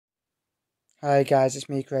Hi guys, it's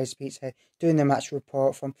me, Crazy Pete here, doing the match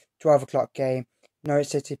report from 12 o'clock game. Norwich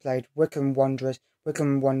City played Wycombe Wanderers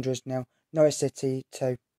 0, Norwich City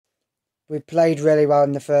 2. We played really well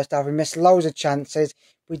in the first half. We missed loads of chances.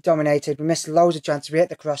 We dominated. We missed loads of chances. We hit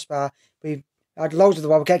the crossbar. We had loads of the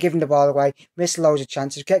ball. We kept giving the ball away. Missed loads of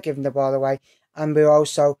chances. We kept giving the ball away. And we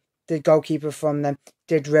also, the goalkeeper from them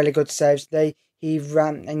did really good saves. He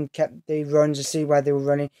ran and kept the runs to see where they were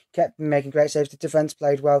running. Kept making great saves. The defence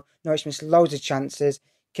played well. Norwich missed loads of chances.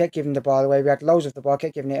 Kept giving the ball away. We had loads of the ball.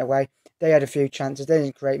 Kept giving it away. They had a few chances. They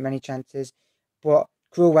didn't create many chances. But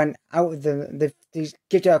Krul went out of the give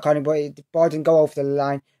it a corner, but the ball didn't go over the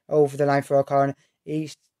line for a corner.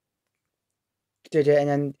 He did it, and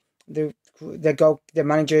then the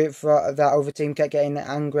manager for that other team kept getting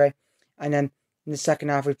angry. And then in the second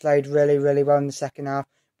half, we played really, really well in the second half.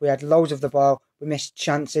 We had loads of the ball. We missed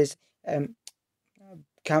chances.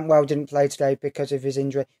 Cantwell didn't play today because of his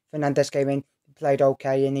injury. Fernandez came in, played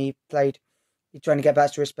okay, and he's trying to get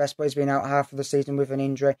back to his best, but he's been out half of the season with an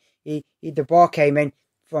injury. The ball came in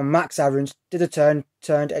from Max Aarons, did a turned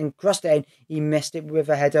and crossed it in. He missed it with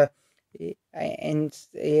a header, and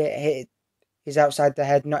he hit his outside the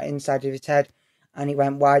head, not inside of his head, and he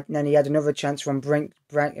went wide. And then he had another chance from Branchich,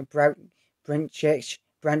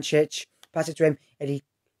 passed it to him, and he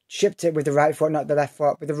chipped it with the right foot, not the left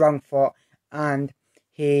foot, with the wrong foot, and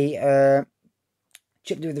he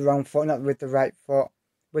chipped it with the wrong foot, not with the right foot,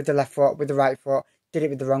 with the left foot, with the right foot, did it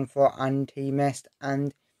with the wrong foot, and he missed,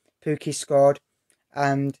 and Pookie scored,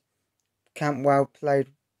 and Cantwell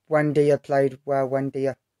played. Wendia played well.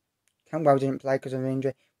 Cantwell didn't play because of an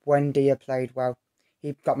injury. Wendia played well.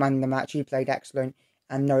 He got man of the match. He played excellent,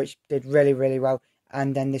 and Norwich did really, really well.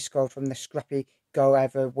 And then they scored from the scrappy goal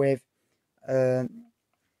ever with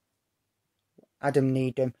Adam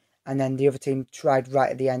Needham, and then the other team tried right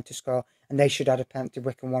at the end to score, and they should have had a penalty,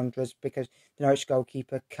 Wycombe Wanderers, because the Norwich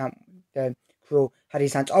goalkeeper, Krul, had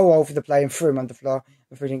his hands all over the play and threw him on the floor.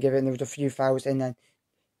 If we didn't give it, and there was a few fouls in then,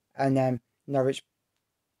 and then Norwich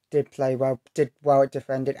did play well, did well at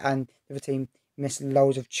defending, and the other team missed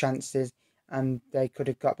loads of chances, and they could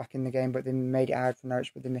have got back in the game, but they made it hard for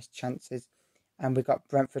Norwich, but they missed chances. And we got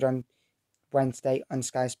Brentford on Wednesday on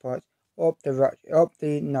Sky Sports. Up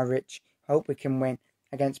the Norwich. Hope we can win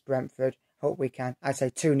against Brentford. Hope we can. I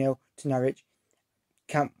say 2-0 to Norwich.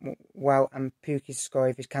 Cantwell and Pookie score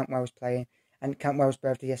if Cantwell's playing. And Cantwell's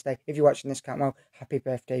birthday yesterday. If you're watching this, Cantwell, happy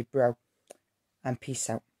birthday, bro. And peace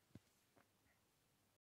out.